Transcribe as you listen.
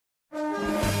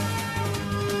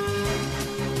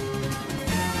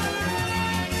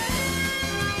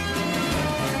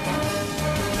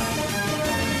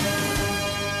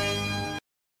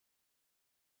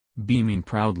Beaming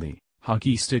proudly,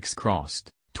 hockey sticks crossed,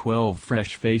 12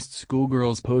 fresh-faced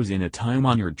schoolgirls pose in a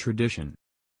time-honored tradition.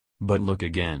 But look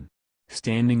again.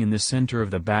 Standing in the center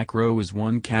of the back row is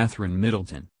one Catherine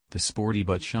Middleton, the sporty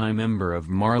but shy member of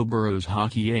Marlborough's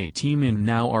Hockey A team and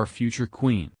now our future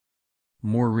queen.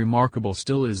 More remarkable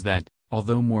still is that,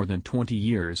 although more than 20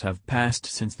 years have passed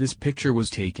since this picture was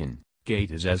taken,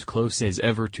 Kate is as close as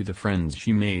ever to the friends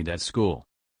she made at school.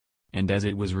 And as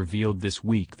it was revealed this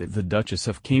week that the Duchess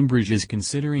of Cambridge is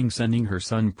considering sending her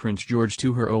son Prince George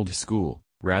to her old school,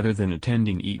 rather than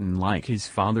attending Eton like his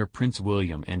father Prince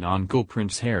William and uncle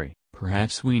Prince Harry,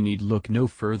 perhaps we need look no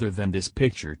further than this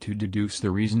picture to deduce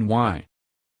the reason why.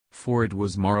 For it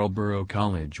was Marlborough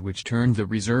College which turned the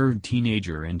reserved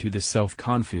teenager into the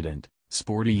self-confident,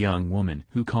 sporty young woman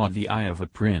who caught the eye of a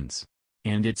prince.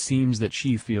 And it seems that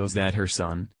she feels that her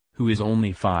son, who is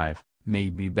only 5, may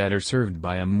be better served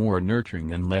by a more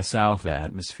nurturing and less alpha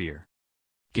atmosphere.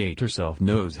 Kate herself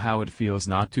knows how it feels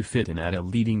not to fit in at a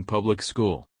leading public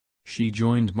school. She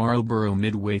joined Marlborough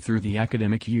midway through the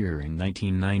academic year in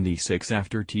 1996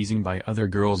 after teasing by other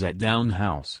girls at Down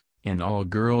House, an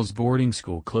all-girls boarding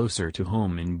school closer to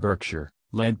home in Berkshire,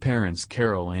 led parents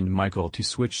Carol and Michael to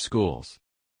switch schools.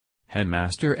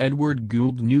 Headmaster Edward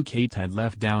Gould knew Kate had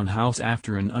left Down House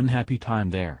after an unhappy time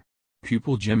there.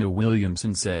 Pupil Gemma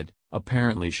Williamson said,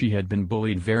 apparently she had been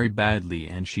bullied very badly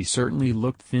and she certainly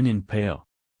looked thin and pale.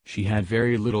 She had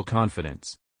very little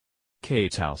confidence.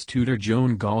 Kate's house tutor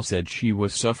Joan Gall said she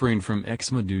was suffering from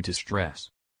eczema due to stress.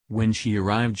 When she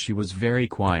arrived she was very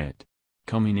quiet.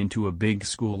 Coming into a big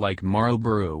school like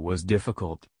Marlborough was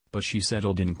difficult, but she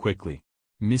settled in quickly.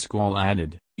 Miss Gall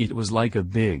added, it was like a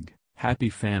big, happy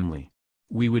family.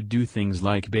 We would do things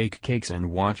like bake cakes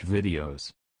and watch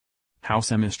videos.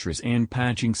 Housemistress Anne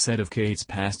Patching said of Kate's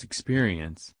past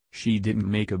experience, she didn't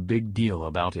make a big deal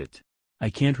about it. I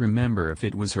can't remember if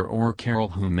it was her or Carol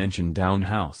who mentioned Down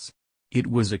House. It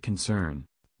was a concern,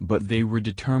 but they were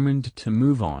determined to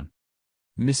move on.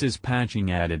 Mrs.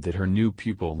 Patching added that her new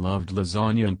pupil loved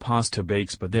lasagna and pasta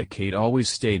bakes but that Kate always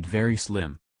stayed very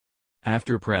slim.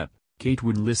 After prep, Kate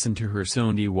would listen to her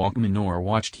Sony Walkman or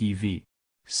watch TV.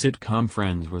 Sitcom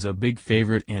Friends was a big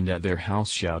favorite and at their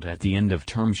house shout at the end of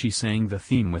term she sang the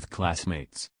theme with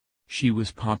classmates. She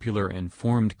was popular and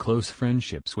formed close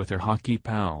friendships with her hockey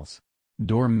pals.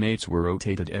 Dorm mates were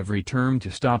rotated every term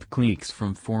to stop cliques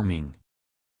from forming.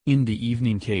 In the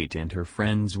evening Kate and her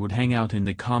friends would hang out in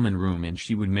the common room and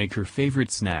she would make her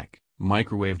favorite snack,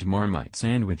 microwaved Marmite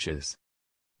sandwiches.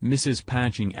 Mrs.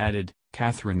 Patching added,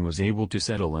 Catherine was able to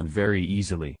settle in very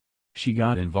easily. She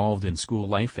got involved in school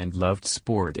life and loved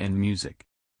sport and music.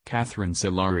 Catherine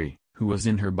Solari, who was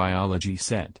in her biology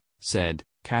set, said,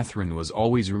 Catherine was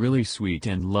always really sweet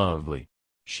and lovely.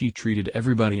 She treated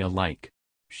everybody alike.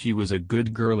 She was a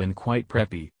good girl and quite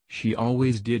preppy, she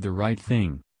always did the right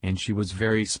thing, and she was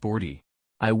very sporty.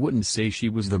 I wouldn't say she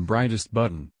was the brightest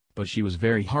button, but she was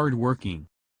very hard-working.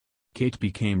 Kate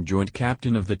became joint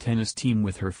captain of the tennis team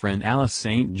with her friend Alice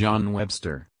St. John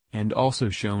Webster, and also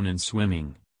shone in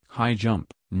swimming, high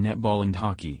jump, netball and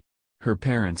hockey. Her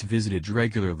parents visited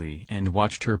regularly and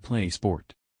watched her play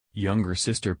sport. Younger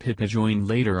sister Pippa joined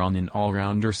later on an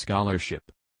all-rounder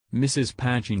scholarship. Mrs.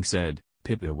 Patching said,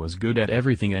 Pippa was good at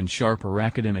everything and sharper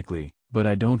academically, but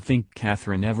I don't think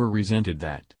Catherine ever resented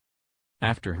that.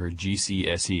 After her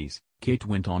GCSEs, Kate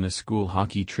went on a school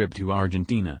hockey trip to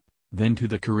Argentina, then to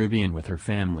the Caribbean with her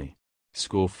family.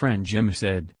 School friend Jim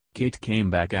said, Kate came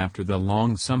back after the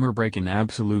long summer break in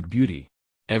absolute beauty.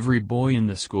 Every boy in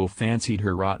the school fancied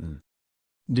her rotten.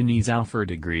 Denise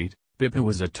Alford agreed, Pippa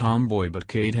was a tomboy but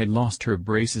Kate had lost her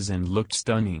braces and looked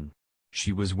stunning.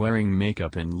 She was wearing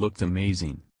makeup and looked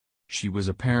amazing. She was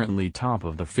apparently top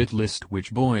of the fit list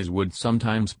which boys would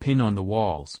sometimes pin on the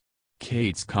walls.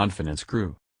 Kate's confidence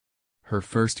grew. Her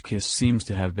first kiss seems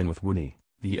to have been with Woody,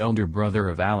 the elder brother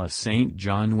of Alice St.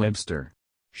 John Webster.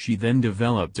 She then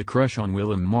developed a crush on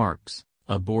Willem Marks,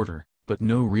 a boarder, but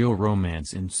no real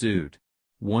romance ensued.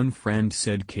 One friend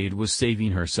said Kate was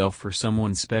saving herself for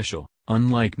someone special,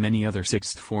 unlike many other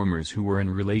sixth formers who were in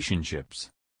relationships.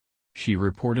 She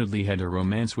reportedly had a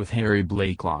romance with Harry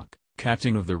Blakelock,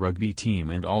 captain of the rugby team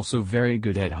and also very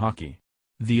good at hockey.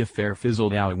 The affair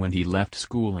fizzled out when he left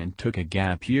school and took a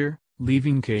gap year,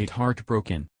 leaving Kate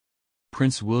heartbroken.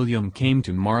 Prince William came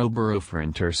to Marlborough for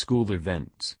inter-school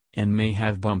events, and may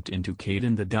have bumped into Kate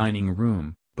in the dining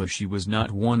room, but she was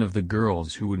not one of the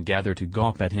girls who would gather to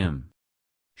gawp at him.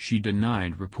 She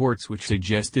denied reports which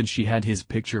suggested she had his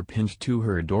picture pinned to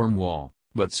her dorm wall,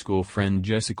 but school friend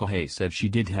Jessica Hay said she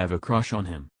did have a crush on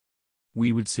him.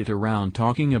 We would sit around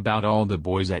talking about all the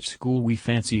boys at school we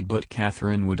fancied, but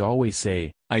Catherine would always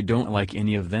say, "I don't like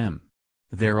any of them.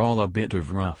 They're all a bit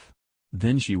of rough."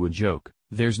 Then she would joke,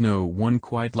 "There's no one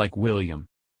quite like William."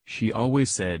 She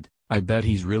always said, "I bet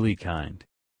he's really kind.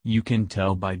 You can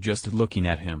tell by just looking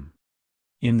at him."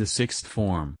 In the sixth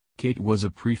form, Kate was a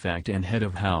prefect and head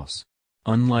of house.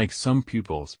 Unlike some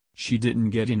pupils, she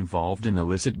didn't get involved in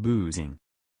illicit boozing.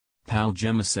 Pal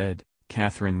Gemma said,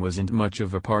 Catherine wasn't much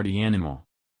of a party animal.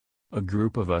 "A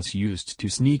group of us used to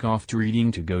sneak off to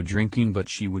reading to go drinking, but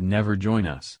she would never join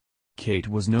us." Kate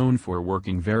was known for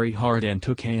working very hard and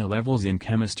took A-levels in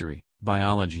chemistry,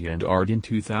 biology and art in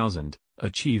 2000,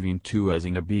 achieving 2 A's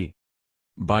and a B.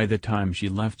 By the time she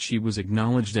left, she was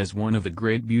acknowledged as one of the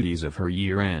great beauties of her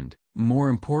year and, more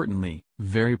importantly,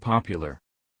 very popular.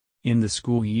 In the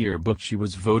school yearbook she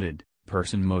was voted,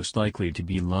 person most likely to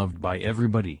be loved by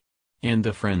everybody. And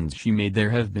the friends she made there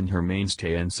have been her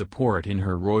mainstay and support in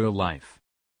her royal life.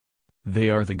 They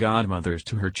are the godmothers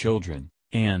to her children,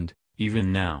 and,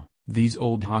 even now, these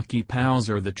old hockey pals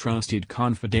are the trusted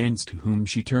confidants to whom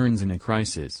she turns in a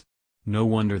crisis. No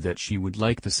wonder that she would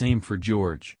like the same for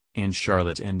George, and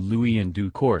Charlotte and Louis in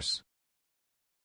due course.